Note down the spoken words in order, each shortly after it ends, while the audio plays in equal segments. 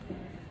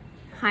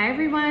Hi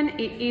everyone,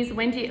 it is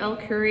Wendy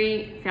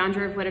El-Khoury,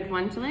 founder of Wedded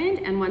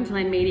Wonderland and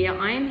Wonderland Media.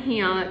 I am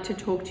here to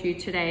talk to you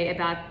today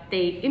about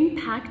the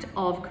impact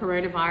of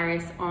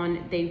coronavirus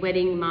on the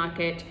wedding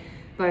market,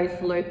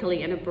 both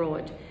locally and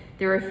abroad.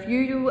 There are a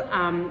few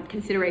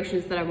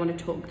considerations that I want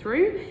to talk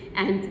through,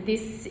 and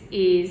this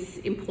is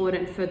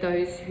important for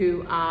those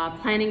who are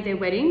planning their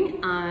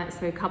wedding,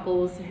 so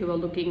couples who are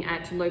looking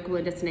at local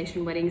and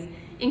destination weddings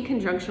in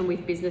conjunction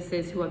with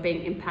businesses who are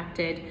being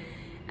impacted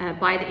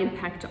by the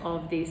impact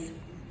of this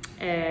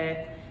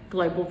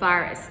global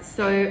virus.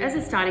 So as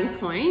a starting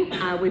point,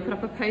 we put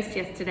up a post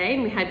yesterday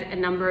and we had a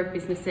number of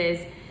businesses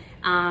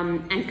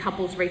and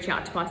couples reach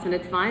out to us and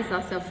advise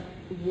us of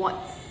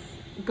what's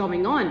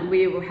going on.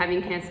 We were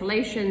having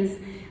cancellations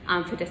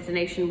for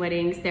destination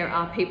weddings. There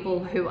are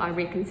people who are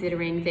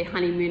reconsidering their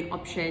honeymoon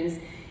options.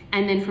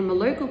 And then from a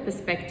local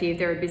perspective,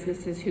 there are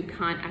businesses who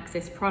can't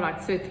access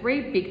products. So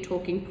three big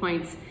talking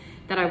points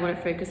that I want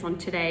to focus on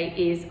today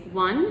is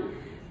one,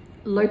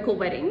 local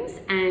weddings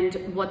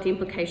and what the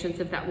implications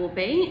of that will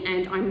be.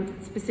 And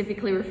I'm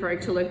specifically referring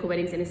to local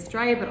weddings in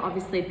Australia, but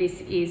obviously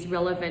this is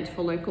relevant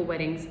for local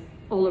weddings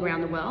all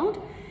around the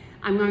world.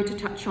 I'm going to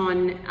touch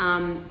on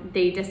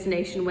the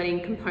destination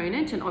wedding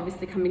component, and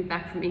obviously coming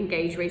back from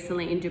Engage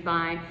recently in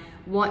Dubai,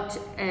 what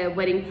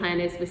wedding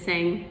planners were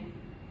saying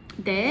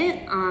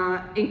there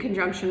in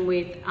conjunction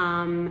with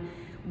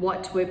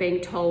what we're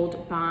being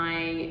told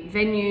by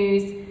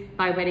venues,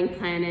 by wedding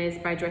planners,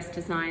 by dress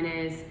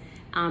designers,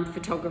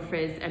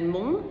 photographers and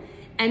more.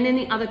 And then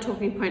the other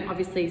talking point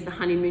obviously is the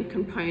honeymoon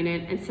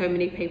component, and so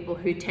many people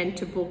who tend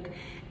to book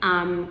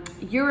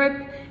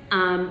Europe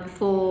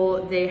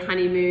for their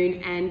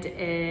honeymoon, and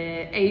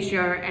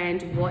Asia,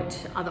 and what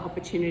other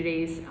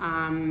opportunities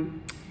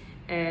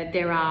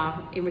there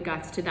are in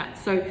regards to that.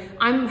 So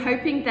I'm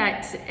hoping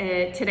that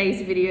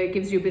today's video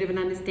gives you a bit of an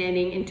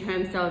understanding in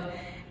terms of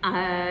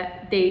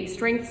the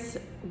strengths,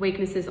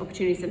 weaknesses,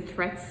 opportunities and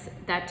threats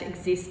that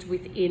exist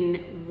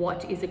within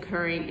what is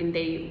occurring in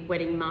the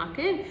wedding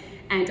market.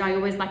 And I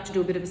always like to do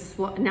a bit of a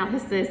SWOT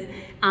analysis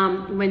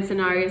when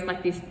scenarios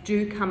like this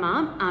do come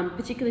up,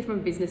 particularly from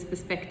a business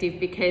perspective,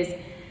 because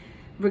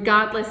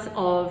regardless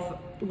of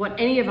what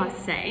any of us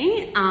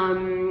say,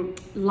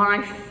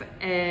 life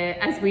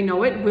as we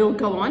know it will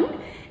go on,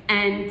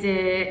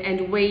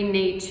 and we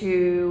need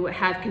to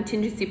have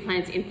contingency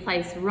plans in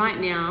place right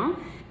now,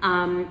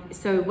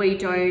 so we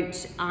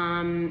don't,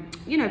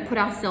 put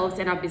ourselves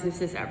and our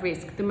businesses at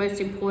risk. The most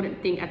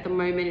important thing at the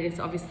moment is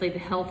obviously the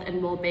health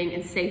and well-being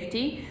and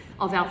safety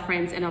of our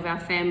friends and of our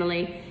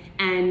family.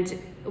 And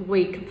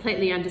we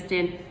completely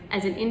understand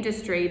as an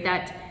industry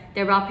that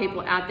there are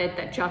people out there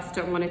that just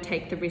don't want to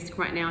take the risk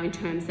right now in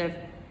terms of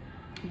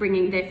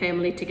bringing their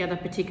family together,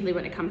 particularly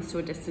when it comes to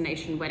a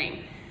destination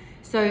wedding.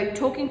 So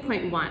talking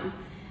point one,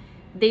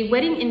 the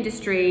wedding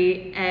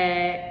industry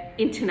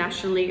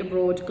internationally,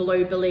 abroad,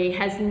 globally,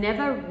 has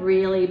never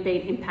really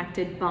been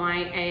impacted by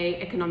an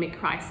economic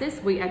crisis.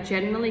 We are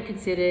generally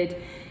considered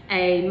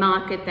a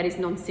market that is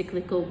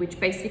non-cyclical, which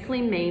basically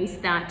means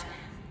that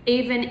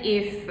even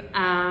if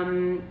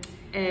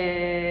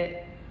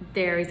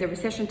there is a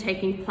recession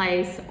taking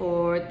place,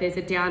 or there's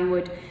a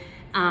downward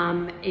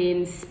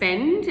in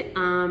spend,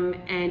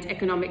 and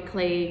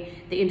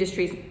economically the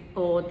industries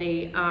or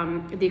the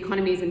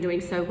economy isn't doing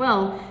so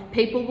well,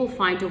 people will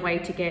find a way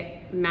to get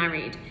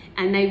married,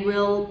 and they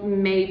will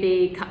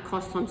maybe cut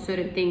costs on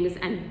certain things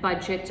and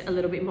budget a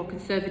little bit more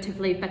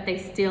conservatively, but they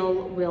still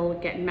will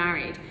get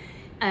married.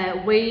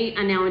 We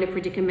are now in a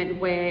predicament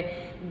where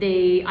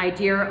the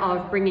idea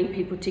of bringing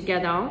people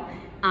together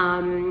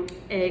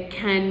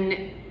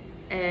can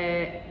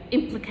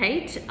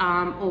implicate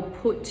or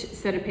put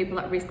certain people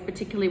at risk,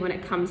 particularly when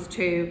it comes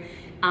to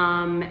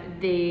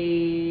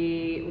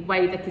the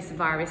way that this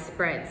virus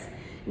spreads.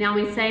 Now,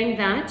 in saying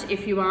that,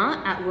 if you are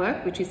at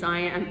work, which is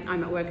I'm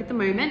at work at the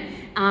moment,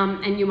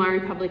 and you are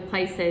in public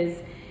places,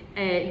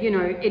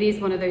 it is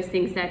one of those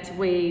things that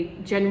we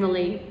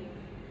generally,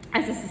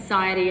 as a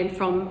society, and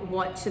from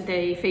what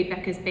the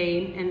feedback has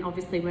been, and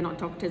obviously we're not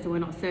doctors and we're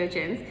not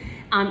surgeons,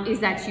 is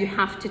that you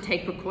have to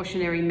take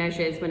precautionary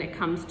measures when it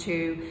comes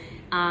to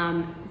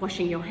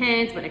washing your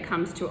hands, when it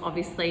comes to,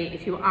 obviously,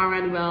 if you are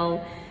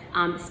unwell,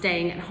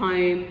 staying at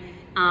home,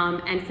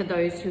 and for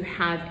those who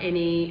have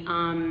any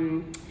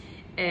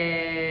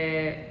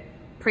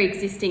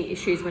pre-existing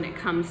issues when it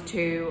comes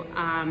to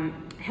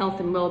health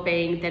and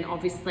well-being, then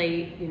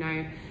obviously,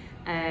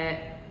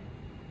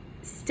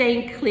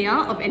 staying clear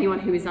of anyone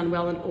who is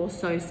unwell, and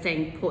also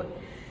staying put.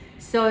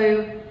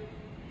 So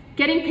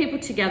getting people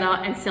together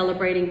and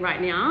celebrating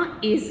right now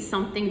is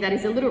something that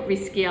is a little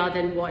riskier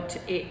than what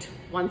it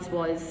once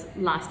was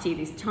last year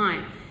this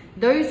time.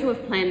 Those who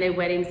have planned their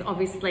weddings,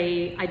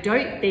 obviously, I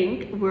don't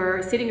think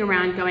were sitting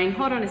around going,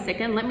 hold on a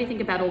second, let me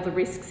think about all the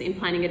risks in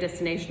planning a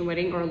destination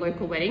wedding or a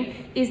local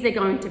wedding. Is there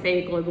going to be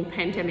a global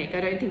pandemic?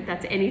 I don't think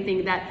that's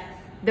anything that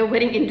the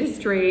wedding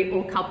industry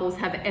or couples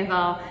have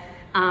ever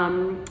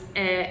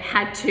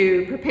had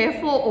to prepare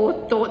for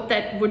or thought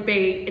that would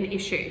be an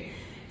issue.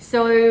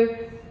 So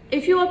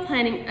if you are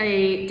planning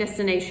a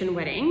destination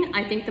wedding,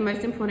 I think the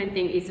most important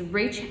thing is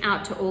reach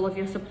out to all of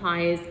your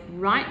suppliers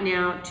right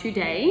now,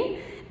 today,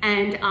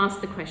 and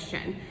ask the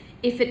question.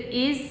 If it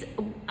is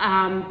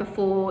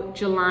before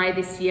July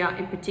this year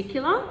in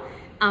particular,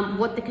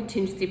 what the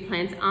contingency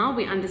plans are.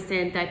 We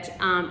understand that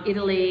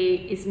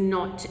Italy is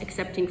not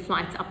accepting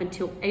flights up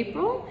until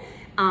April.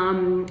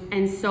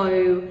 And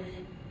so,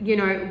 you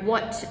know,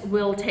 what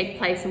will take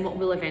place and what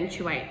will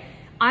eventuate.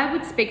 I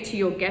would speak to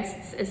your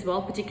guests as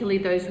well, particularly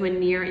those who are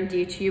near and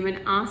dear to you, and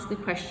ask the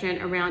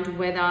question around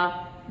whether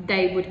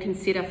they would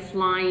consider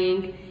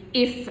flying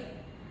if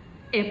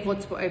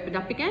airports were opened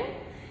up again.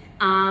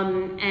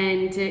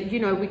 You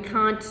know, we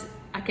can't,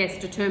 I guess,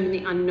 determine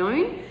the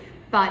unknown,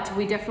 but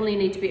we definitely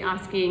need to be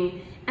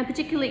asking, and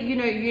particularly, you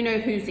know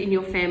who's in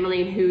your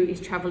family and who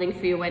is traveling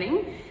for your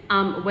wedding,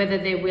 whether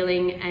they're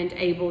willing and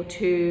able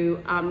to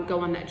go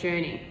on that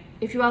journey.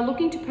 If you are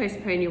looking to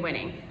postpone your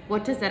wedding,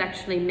 what does that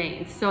actually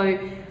mean? So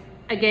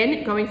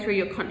again, going through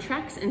your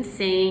contracts and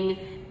seeing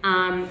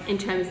in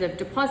terms of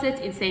deposits,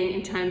 and seeing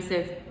in terms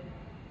of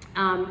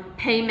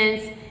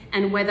payments,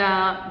 and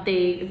whether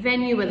the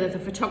venue, whether the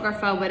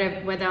photographer,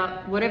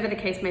 whatever the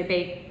case may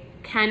be,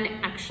 can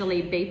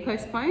actually be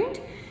postponed.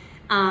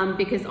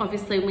 Because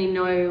obviously we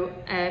know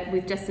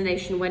with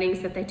destination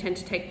weddings that they tend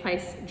to take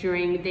place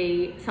during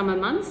the summer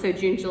months, so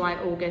June, July,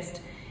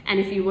 August.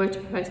 And if you were to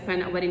postpone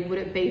that wedding, would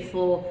it be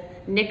for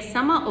next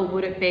summer, or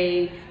would it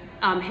be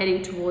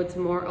heading towards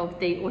more of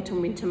the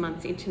autumn, winter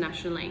months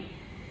internationally?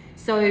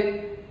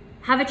 So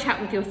have a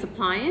chat with your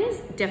suppliers,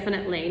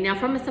 definitely. Now,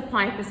 from a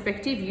supplier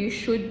perspective, you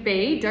should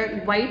be,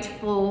 don't wait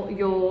for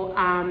your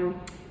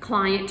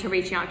client to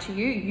reach out to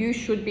you. You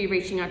should be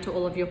reaching out to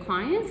all of your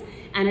clients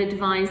and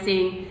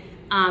advising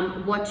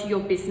what your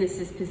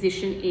business's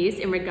position is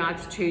in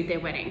regards to their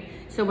wedding.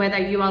 So whether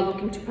you are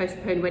looking to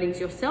postpone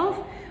weddings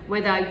yourself,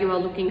 whether you are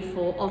looking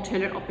for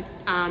alternate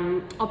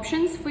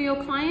options for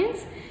your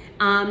clients,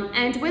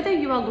 and whether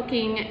you are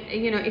looking,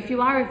 you know, if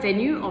you are a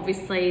venue,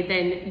 obviously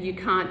then you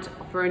can't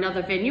offer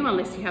another venue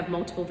unless you have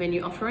multiple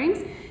venue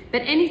offerings.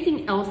 But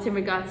anything else in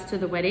regards to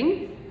the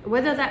wedding,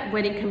 whether that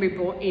wedding can be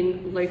brought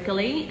in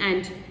locally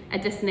and a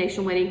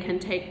destination wedding can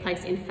take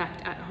place in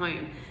fact at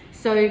home.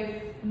 So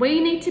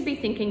we need to be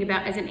thinking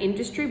about, as an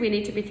industry, we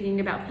need to be thinking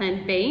about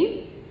plan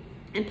B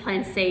and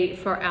plan C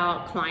for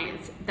our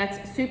clients.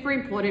 That's super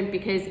important,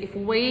 because if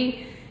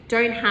we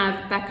don't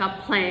have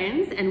backup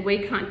plans and we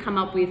can't come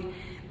up with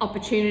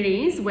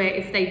opportunities where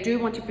if they do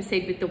want to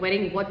proceed with the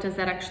wedding, what does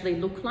that actually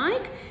look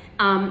like?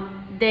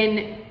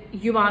 Then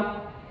you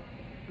are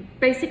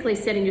basically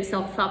setting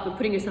yourself up and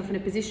putting yourself in a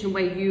position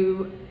where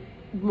you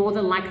more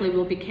than likely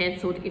will be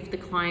cancelled if the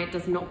client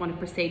does not want to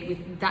proceed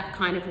with that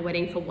kind of a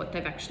wedding for what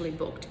they've actually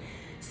booked.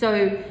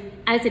 So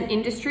as an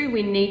industry,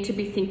 we need to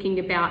be thinking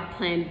about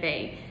plan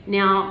B.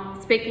 Now,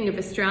 speaking of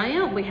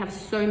Australia, we have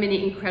so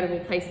many incredible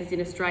places in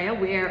Australia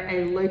where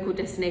a local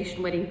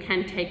destination wedding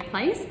can take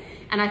place.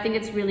 And I think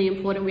it's really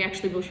important. We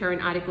actually will share an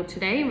article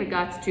today in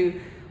regards to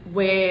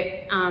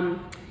where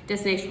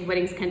destination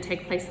weddings can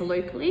take place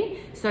locally.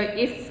 So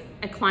if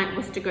a client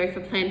was to go for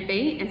plan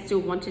B and still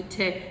wanted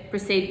to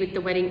proceed with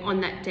the wedding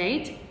on that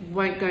date,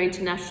 won't go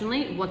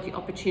internationally, what the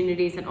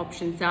opportunities and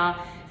options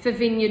are for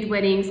vineyard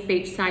weddings,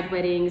 beachside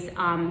weddings,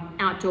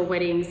 outdoor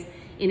weddings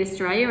in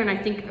Australia. And I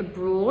think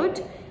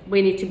abroad,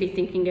 we need to be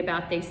thinking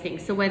about these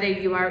things. So whether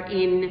you are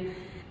in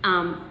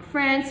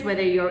France,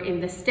 whether you're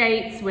in the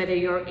States, whether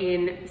you're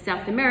in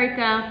South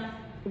America,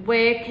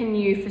 where can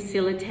you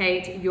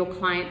facilitate your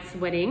clients'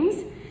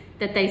 weddings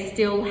that they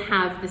still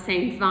have the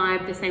same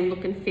vibe, the same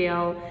look and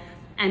feel,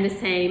 and the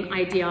same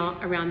idea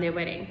around their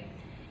wedding?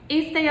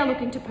 If they are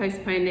looking to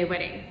postpone their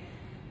wedding,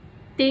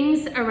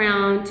 things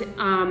around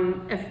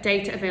of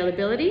date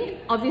availability,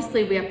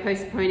 obviously we are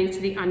postponing to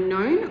the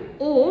unknown,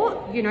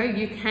 or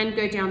you can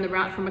go down the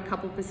route from a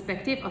couple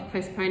perspective of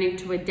postponing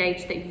to a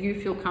date that you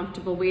feel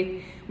comfortable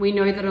with. We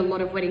know that a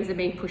lot of weddings are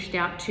being pushed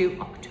out to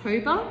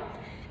October,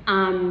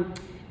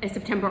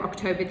 September,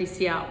 October this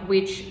year,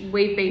 which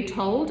we've been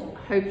told,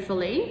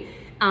 hopefully,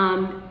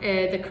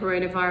 the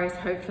coronavirus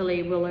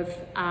hopefully will have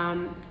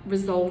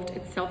resolved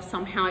itself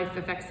somehow if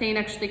a vaccine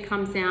actually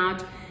comes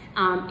out,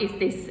 if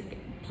this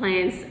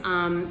plans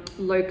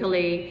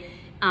locally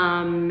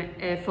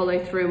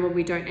follow through and where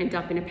we don't end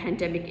up in a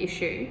pandemic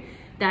issue,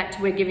 that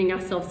we're giving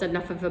ourselves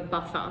enough of a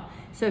buffer.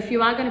 So if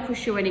you are going to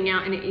push your wedding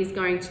out and it is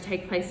going to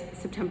take place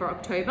September,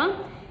 October,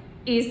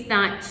 is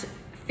that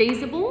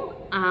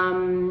feasible?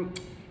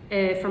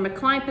 From a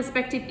client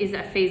perspective, is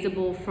that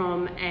feasible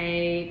from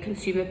a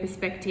consumer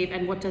perspective,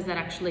 and what does that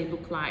actually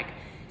look like?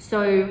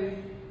 So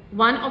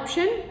one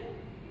option,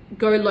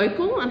 go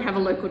local and have a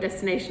local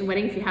destination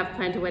wedding if you have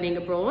planned a wedding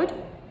abroad.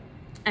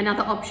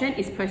 Another option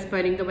is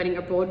postponing the wedding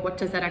abroad. What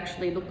does that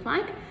actually look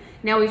like?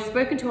 Now, we've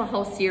spoken to a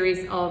whole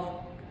series of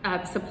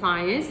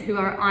suppliers who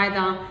are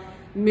either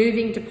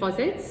moving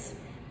deposits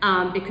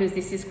because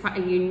this is quite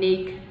a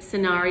unique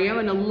scenario,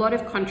 and a lot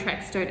of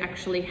contracts don't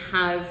actually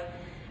have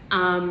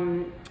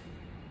a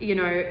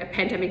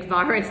pandemic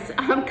virus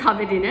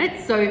covered in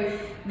it. So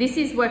this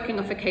is working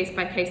off a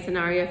case-by-case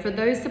scenario. For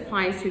those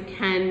suppliers who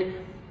can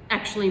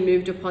actually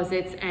move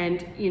deposits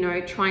and, you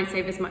know, try and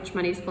save as much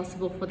money as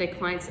possible for their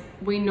clients,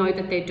 we know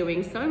that they're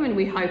doing so, and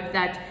we hope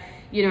that,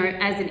 you know,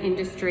 as an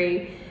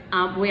industry,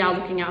 we are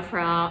looking out for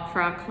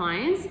our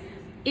clients.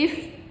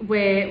 If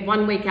we're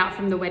 1 week out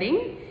from the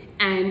wedding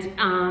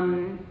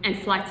and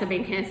flights are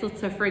being cancelled,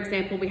 so for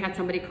example, we had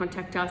somebody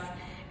contact us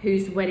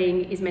whose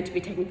wedding is meant to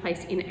be taking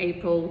place in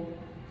April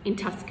in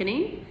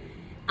Tuscany.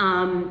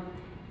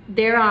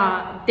 There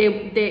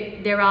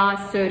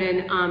are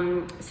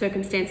certain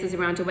circumstances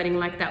around a wedding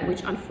like that,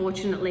 which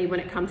unfortunately, when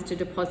it comes to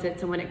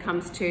deposits and when it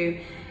comes to,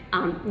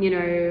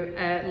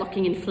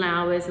 locking in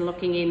flowers and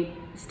locking in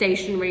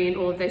stationery and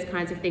all of those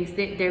kinds of things,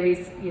 there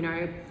is, you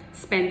know,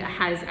 spend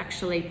has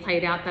actually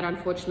played out that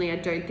unfortunately I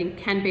don't think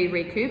can be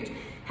recouped.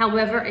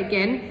 However,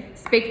 again,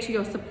 speak to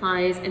your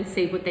suppliers and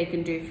see what they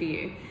can do for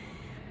you.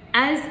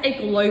 As a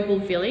global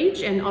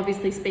village, and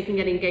obviously speaking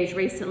at Engage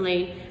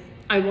recently,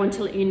 I want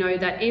to let you know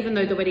that even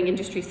though the wedding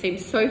industry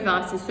seems so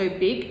vast and so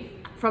big,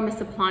 from a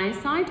supplier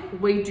side,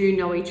 we do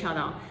know each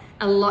other.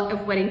 A lot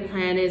of wedding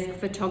planners,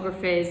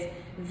 photographers,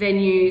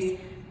 venues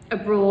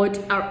abroad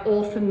are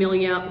all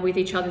familiar with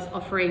each other's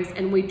offerings,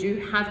 and we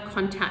do have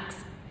contacts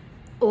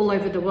all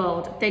over the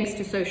world thanks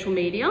to social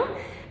media.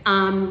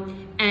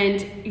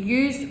 And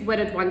use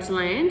Wedded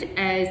Wonderland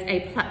as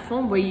a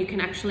platform where you can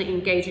actually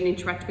engage and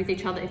interact with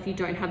each other if you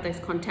don't have those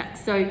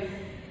contacts. So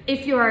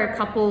if you are a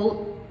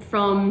couple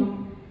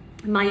from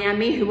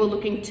Miami who are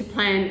looking to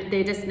plan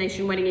their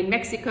destination wedding in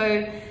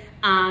Mexico,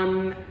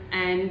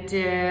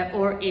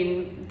 or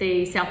in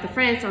the south of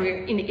France, or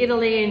in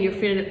Italy, and you're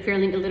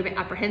feeling a little bit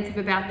apprehensive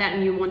about that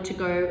and you want to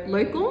go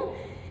local,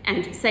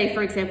 and say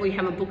for example you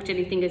haven't booked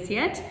anything as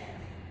yet,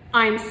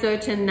 I'm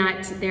certain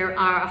that there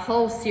are a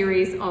whole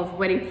series of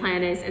wedding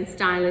planners and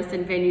stylists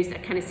and venues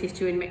that can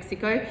assist you in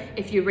Mexico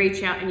if you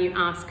reach out and you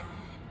ask,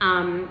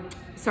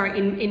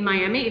 in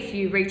Miami, if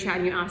you reach out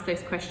and you ask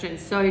those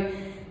questions. So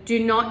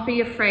do not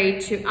be afraid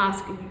to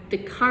ask the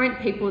current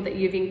people that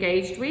you've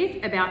engaged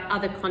with about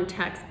other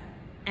contacts.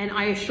 And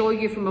I assure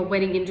you, from a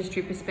wedding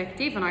industry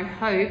perspective, and I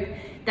hope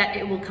that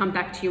it will come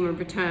back to you in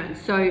return.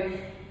 So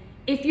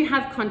if you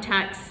have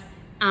contacts,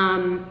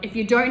 if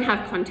you don't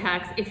have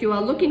contacts, if you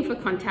are looking for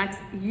contacts,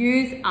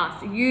 use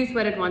us, use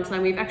Wedded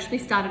Wonderland. We've actually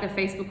started a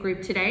Facebook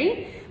group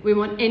today. We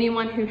want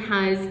anyone who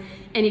has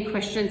any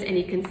questions,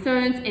 any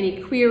concerns,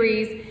 any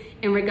queries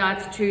in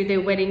regards to their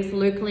weddings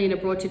locally and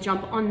abroad to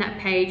jump on that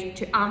page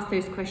to ask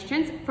those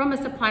questions from a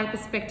supplier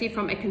perspective,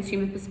 from a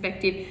consumer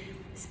perspective.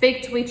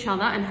 Speak to each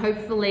other, and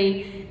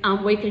hopefully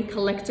we can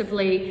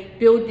collectively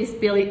build this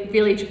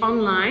village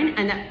online,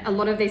 and that a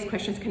lot of these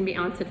questions can be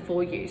answered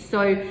for you.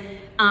 So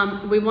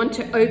we want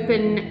to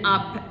open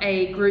up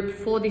a group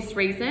for this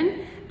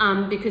reason,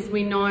 because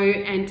we know,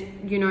 and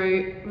you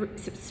know,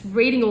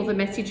 reading all the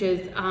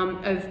messages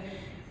of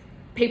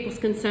people's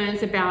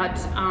concerns about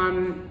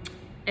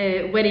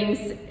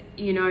weddings,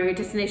 you know,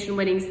 destination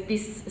weddings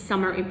this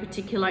summer in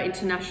particular,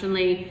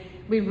 internationally,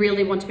 we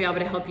really want to be able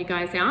to help you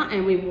guys out,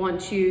 and we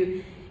want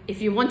you,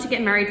 if you want to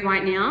get married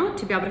right now,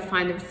 to be able to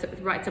find the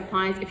right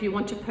suppliers. If you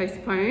want to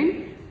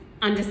postpone,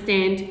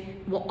 understand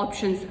what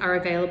options are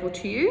available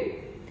to you.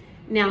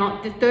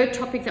 Now, the third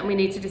topic that we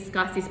need to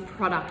discuss is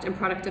product and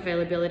product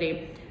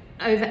availability.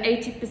 Over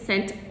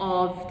 80%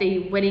 of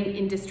the wedding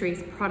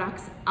industry's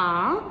products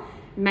are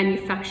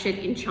manufactured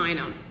in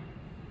China.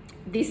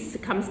 This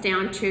comes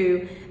down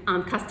to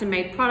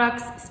custom-made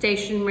products,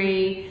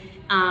 stationery,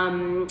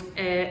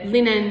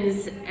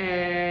 linens,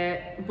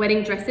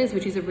 wedding dresses,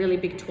 which is a really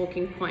big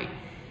talking point.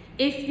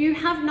 If you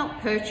have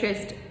not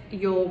purchased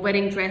your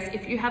wedding dress,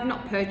 if you have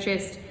not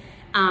purchased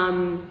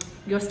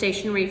your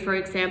stationery, for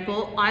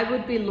example, I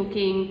would be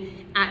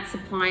looking at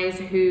suppliers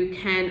who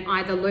can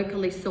either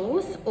locally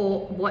source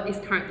or what is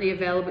currently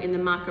available in the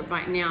market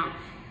right now.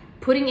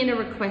 Putting in a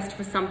request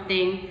for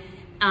something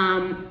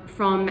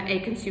from a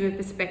consumer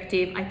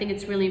perspective, I think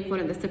it's really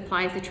important that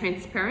suppliers are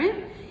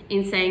transparent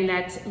in saying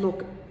that,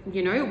 look,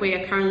 you know, we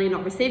are currently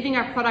not receiving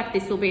our product.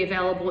 This will be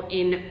available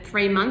in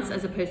 3 months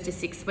as opposed to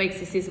 6 weeks.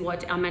 This is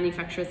what our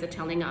manufacturers are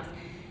telling us.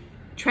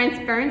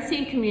 Transparency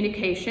and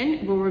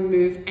communication will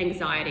remove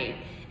anxiety.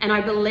 And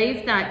I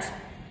believe that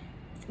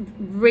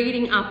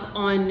reading up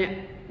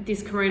on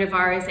this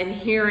coronavirus and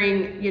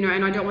hearing, you know,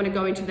 and I don't want to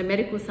go into the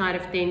medical side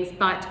of things,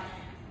 but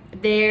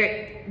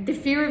the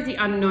fear of the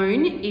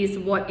unknown is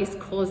what is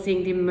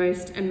causing the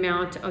most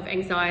amount of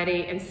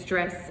anxiety and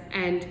stress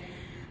and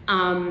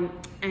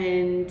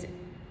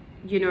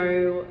you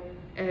know,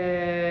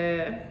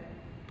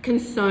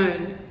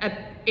 concern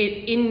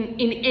in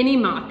any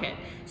market.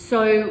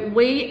 So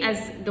we,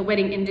 as the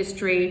wedding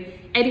industry,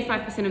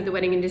 85% of the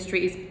wedding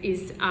industry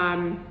is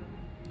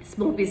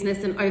small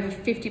business, and over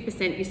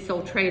 50% is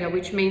sole trader,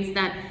 which means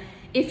that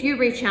if you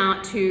reach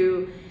out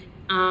to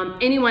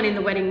anyone in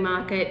the wedding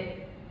market,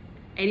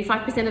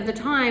 85% of the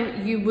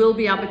time, you will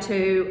be able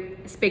to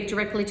speak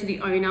directly to the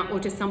owner or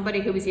to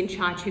somebody who is in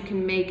charge, who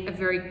can make a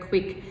very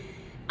quick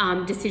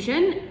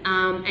decision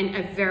and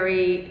a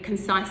very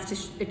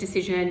concise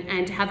decision,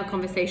 and to have a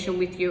conversation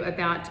with you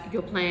about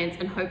your plans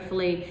and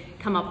hopefully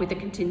come up with a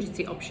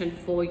contingency option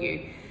for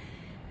you.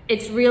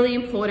 It's really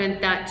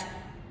important that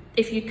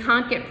if you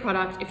can't get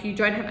product, if you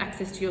don't have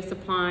access to your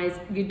supplies,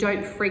 you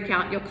don't freak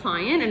out your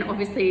client. And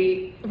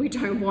obviously we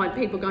don't want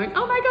people going,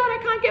 oh my God, I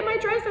can't get my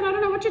dress and I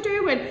don't know what to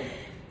do. And,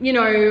 you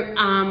know,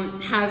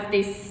 have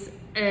this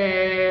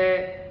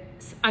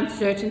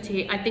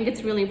uncertainty. I think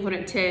it's really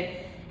important to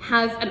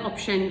have an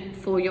option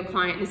for your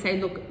client and say,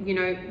 look, you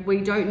know,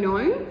 we don't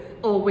know,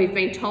 or we've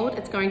been told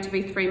it's going to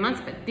be 3 months,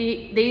 but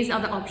these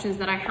are the options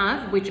that I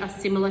have, which are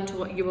similar to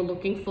what you were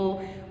looking for,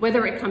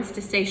 whether it comes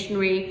to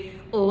stationery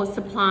or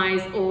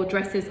supplies or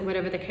dresses or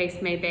whatever the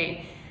case may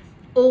be.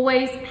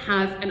 Always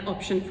have an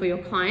option for your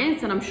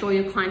clients, and I'm sure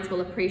your clients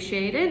will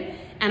appreciate it.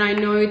 And I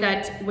know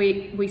that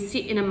we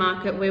sit in a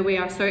market where we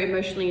are so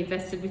emotionally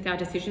invested with our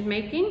decision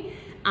making,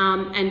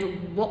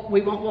 and what we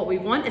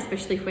want,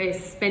 especially if we're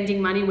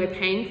spending money, we're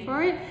paying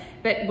for it.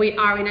 But we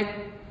are in a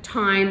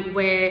time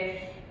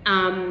where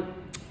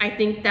I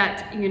think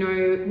that, you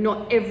know,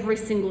 not every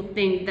single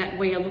thing that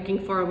we are looking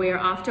for or we're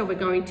after, we're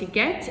going to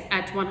get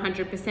at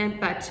 100%,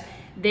 but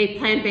the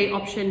plan B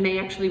option may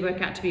actually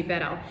work out to be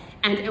better.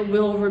 And it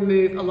will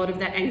remove a lot of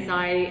that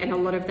anxiety and a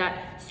lot of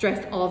that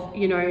stress of,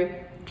 you know,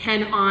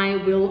 can I,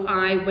 will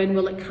I, when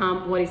will it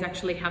come, what is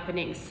actually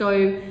happening?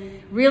 So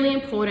really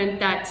important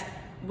that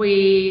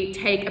we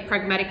take a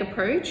pragmatic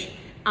approach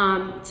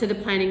to the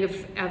planning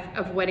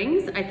of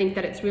weddings. I think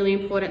that it's really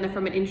important that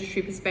from an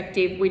industry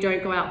perspective, we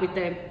don't go out with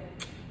the,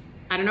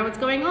 I don't know what's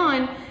going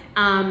on,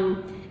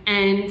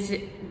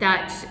 and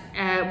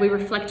that we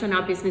reflect on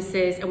our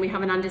businesses and we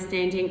have an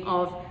understanding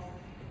of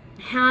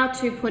how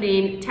to put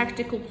in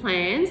tactical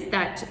plans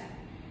that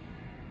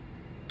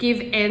give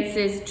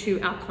answers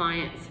to our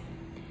clients.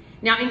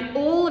 Now, in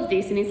all of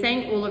this, and in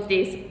saying all of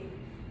this,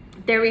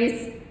 there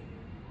is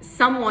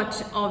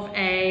somewhat of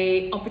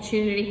a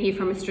opportunity here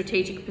from a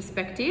strategic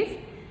perspective.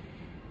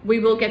 We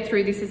will get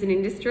through this as an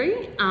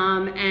industry,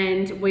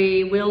 and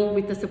we will,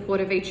 with the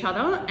support of each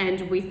other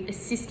and with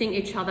assisting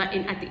each other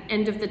in, at the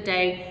end of the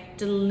day,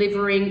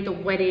 delivering the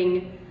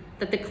wedding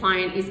that the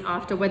client is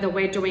after, whether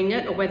we're doing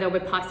it or whether we're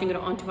passing it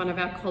on to one of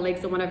our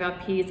colleagues or one of our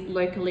peers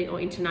locally or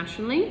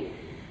internationally.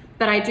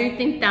 But I do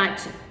think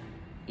that,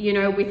 you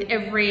know, with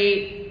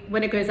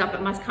when it goes up,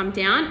 it must come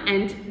down,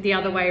 and the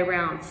other way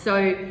around.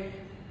 So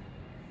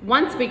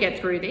once we get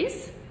through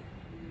this,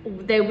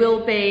 there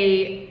will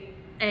be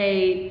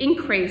an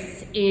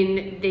increase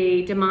in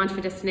the demand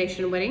for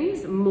destination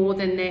weddings, more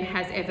than there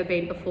has ever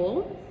been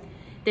before.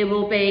 There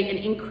will be an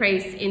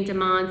increase in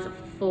demands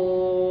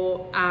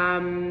for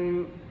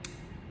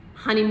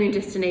honeymoon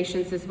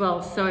destinations as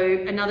well. So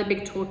another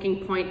big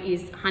talking point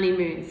is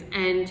honeymoons,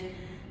 and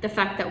the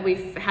fact that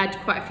we've had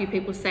quite a few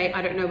people say,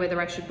 I don't know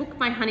whether I should book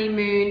my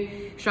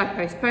honeymoon, should I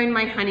postpone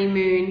my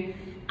honeymoon?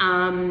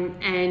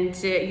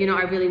 You know,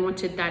 I really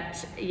wanted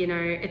that, you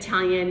know,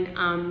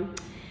 Italian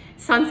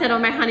sunset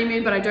on my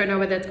honeymoon, but I don't know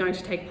whether it's going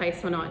to take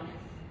place or not.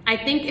 I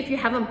think if you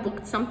haven't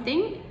booked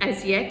something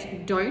as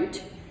yet,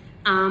 don't,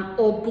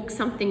 or book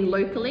something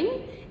locally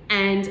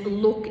and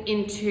look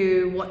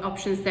into what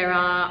options there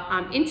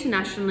are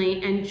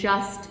internationally, and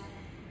just,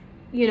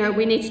 you know,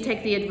 we need to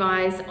take the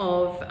advice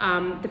of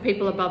the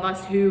people above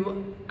us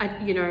who,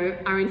 you know,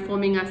 are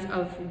informing us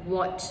of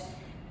what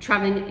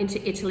traveling into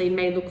Italy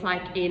may look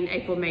like in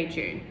April, May,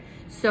 June.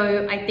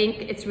 So I think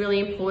it's really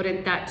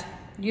important that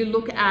you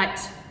look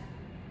at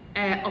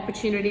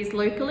opportunities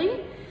locally,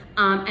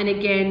 and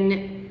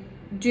again,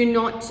 do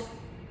not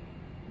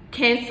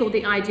cancel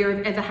the idea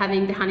of ever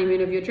having the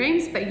honeymoon of your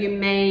dreams, but you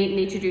may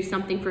need to do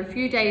something for a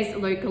few days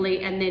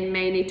locally, and then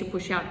may need to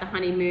push out the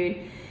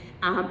honeymoon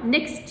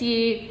next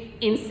year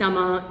in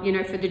summer, you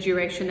know, for the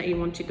duration that you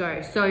want to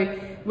go. So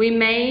we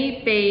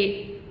may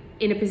be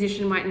in a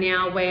position right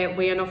now where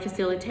we are not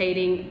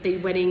facilitating the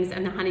weddings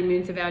and the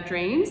honeymoons of our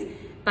dreams,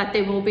 but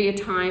there will be a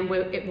time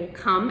where it will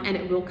come, and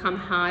it will come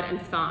hard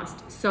and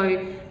fast.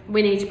 So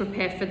we need to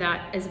prepare for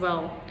that as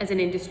well as an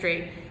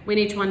industry. We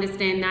need to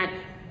understand that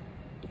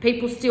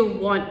people still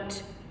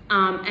want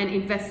and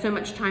invest so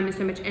much time and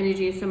so much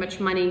energy and so much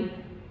money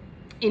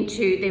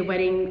into their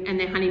wedding and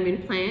their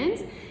honeymoon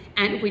plans.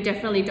 And we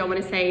definitely don't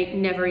want to say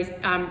we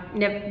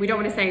don't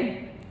want to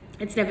say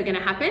it's never going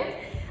to happen.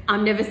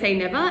 Never say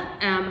never.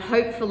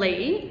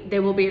 Hopefully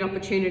there will be an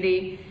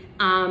opportunity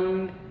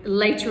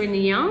later in the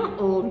year,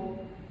 or,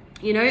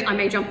 you know, I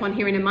may jump on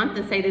here in a month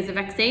and say there's a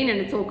vaccine and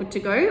it's all good to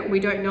go. We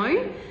don't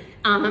know.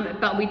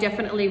 But we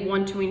definitely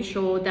want to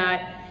ensure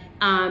that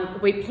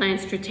we plan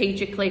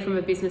strategically from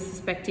a business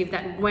perspective,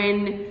 that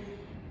when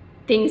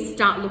things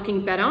start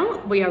looking better,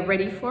 we are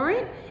ready for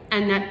it,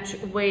 and that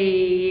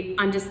we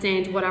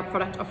understand what our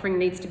product offering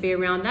needs to be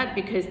around that,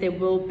 because there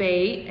will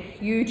be a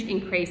huge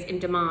increase in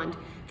demand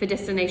for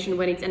destination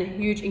weddings and a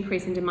huge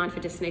increase in demand for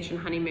destination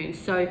honeymoons.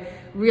 So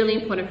really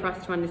important for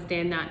us to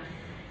understand that.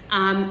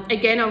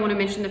 Again, I want to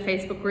mention the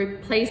Facebook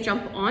group. Please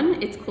jump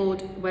on. It's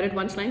called Wedded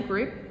Wonderland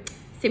Group.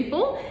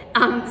 Simple.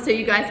 So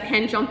you guys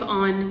can jump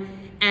on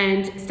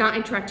and start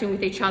interacting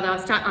with each other,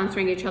 start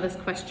answering each other's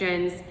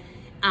questions.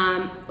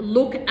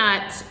 Look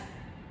at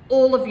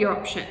all of your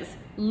options.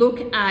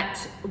 Look at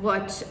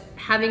what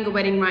having a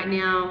wedding right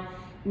now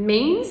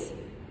means,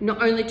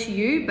 not only to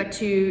you, but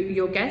to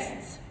your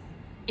guests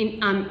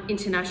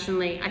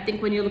internationally. I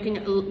think when you're looking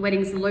at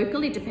weddings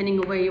locally, depending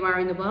on where you are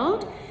in the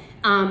world,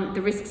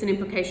 the risks and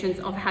implications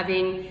of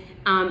having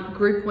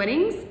group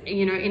weddings.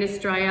 You know, in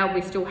Australia,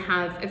 we still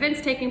have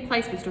events taking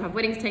place, we still have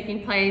weddings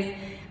taking place,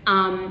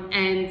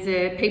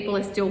 and people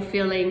are still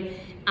feeling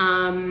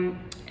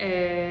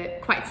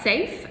quite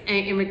safe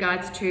in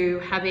regards to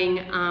having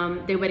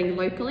their wedding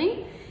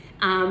locally.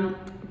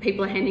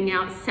 People are handing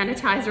out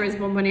sanitizer as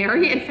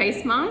bombonera and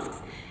face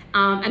masks,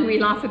 and we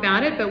laugh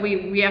about it, but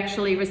we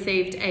actually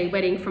received a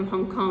wedding from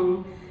Hong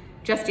Kong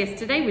just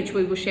yesterday, which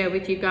we will share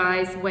with you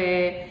guys,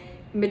 where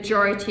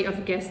majority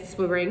of guests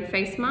were wearing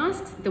face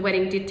masks. The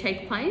wedding did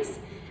take place.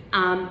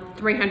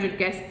 300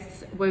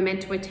 guests were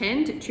meant to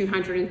attend,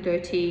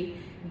 230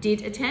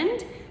 did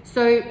attend.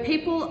 So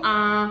people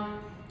are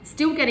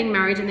still getting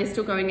married and they're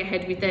still going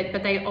ahead with it,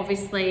 but they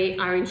obviously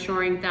are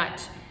ensuring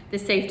that the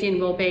safety and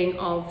well-being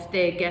of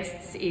their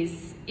guests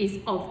is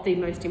of the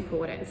most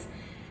importance.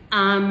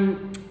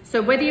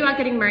 So whether you are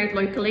getting married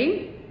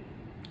locally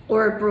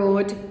or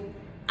abroad,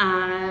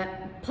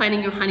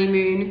 planning your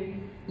honeymoon,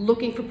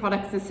 looking for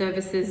products and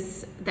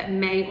services that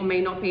may or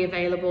may not be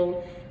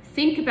available,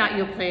 think about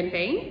your plan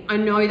B. I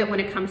know that when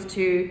it comes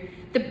to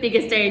the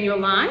biggest day in your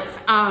life,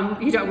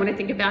 you don't want to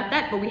think about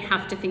that, but we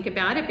have to think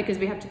about it, because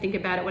we have to think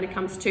about it when it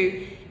comes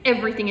to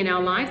everything in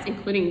our lives,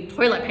 including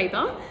toilet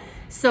paper.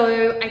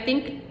 So I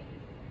think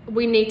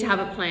we need to have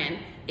a plan.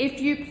 If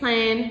you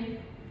plan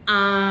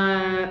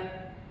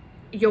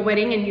your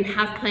wedding, and you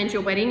have planned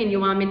your wedding and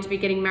you are meant to be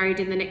getting married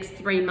in the next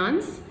 3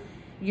 months,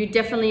 you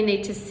definitely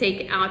need to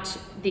seek out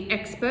the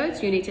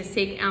experts. You need to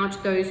seek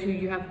out those who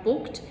you have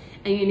booked,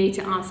 and you need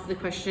to ask the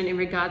question in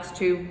regards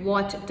to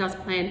what does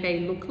plan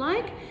B look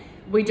like.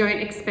 We don't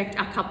expect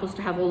our couples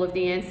to have all of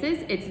the answers.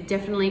 It's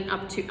definitely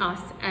up to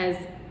us as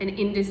an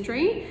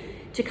industry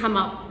to come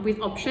up with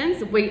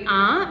options. We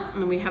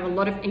have a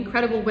lot of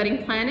incredible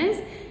wedding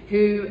planners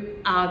who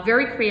are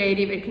very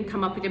creative and can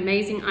come up with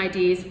amazing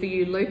ideas for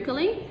you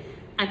locally.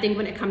 I think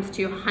when it comes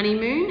to your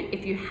honeymoon,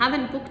 if you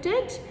haven't booked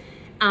it,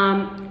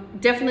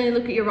 definitely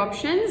look at your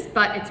options,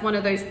 but it's one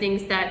of those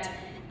things that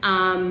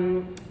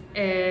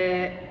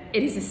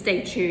it is a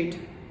stay tuned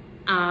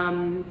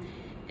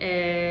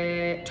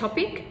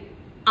topic.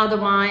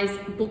 Otherwise,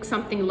 book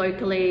something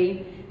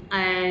locally,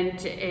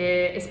 and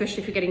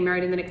especially if you're getting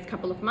married in the next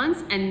couple of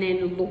months, and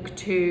then look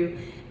to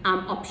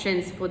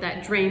options for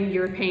that dream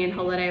European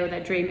holiday or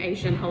that dream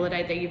Asian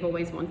holiday that you've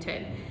always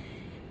wanted.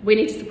 We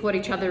need to support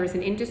each other as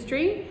an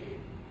industry.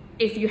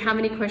 If you have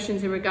any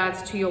questions in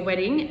regards to your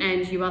wedding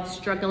and you are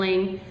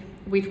struggling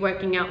with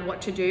working out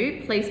what to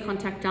do, please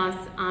contact us,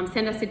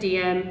 send us a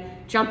DM,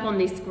 jump on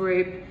this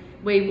group.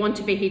 We want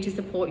to be here to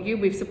support you.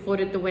 We've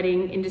supported the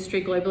wedding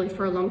industry globally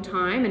for a long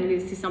time, and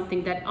this is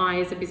something that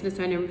I, as a business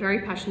owner, am very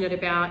passionate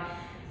about.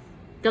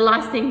 The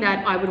last thing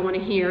that I would want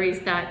to hear is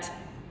that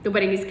the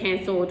wedding is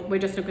cancelled, we're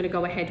just not going to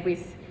go ahead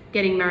with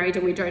getting married,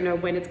 and we don't know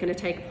when it's going to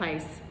take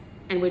place,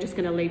 and we're just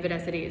going to leave it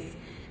as it is.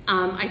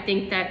 I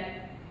think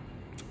that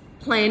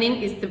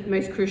planning is the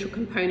most crucial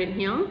component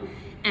here,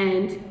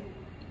 and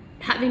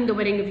having the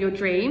wedding of your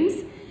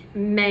dreams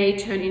may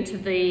turn into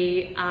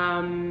the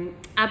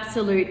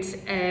absolute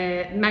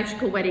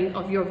magical wedding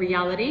of your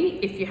reality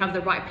if you have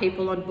the right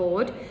people on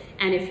board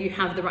and if you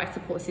have the right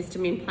support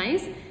system in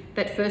place.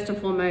 But first and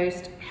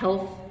foremost,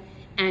 health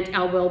and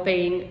our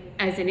well-being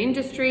as an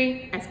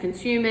industry, as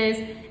consumers,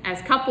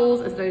 as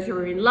couples, as those who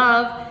are in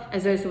love,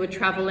 as those who are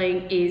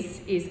traveling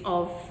is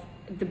of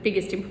the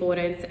biggest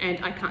importance, and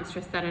I can't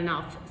stress that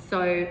enough.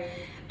 So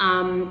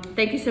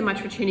thank you so much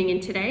for tuning in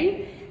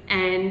today,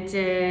 and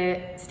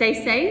stay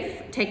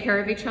safe, take care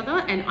of each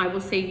other, and I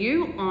will see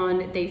you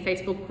on the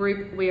Facebook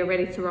group. We are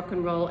ready to rock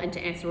and roll and to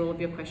answer all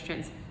of your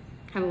questions.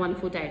 Have a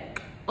wonderful day.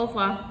 Au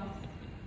revoir.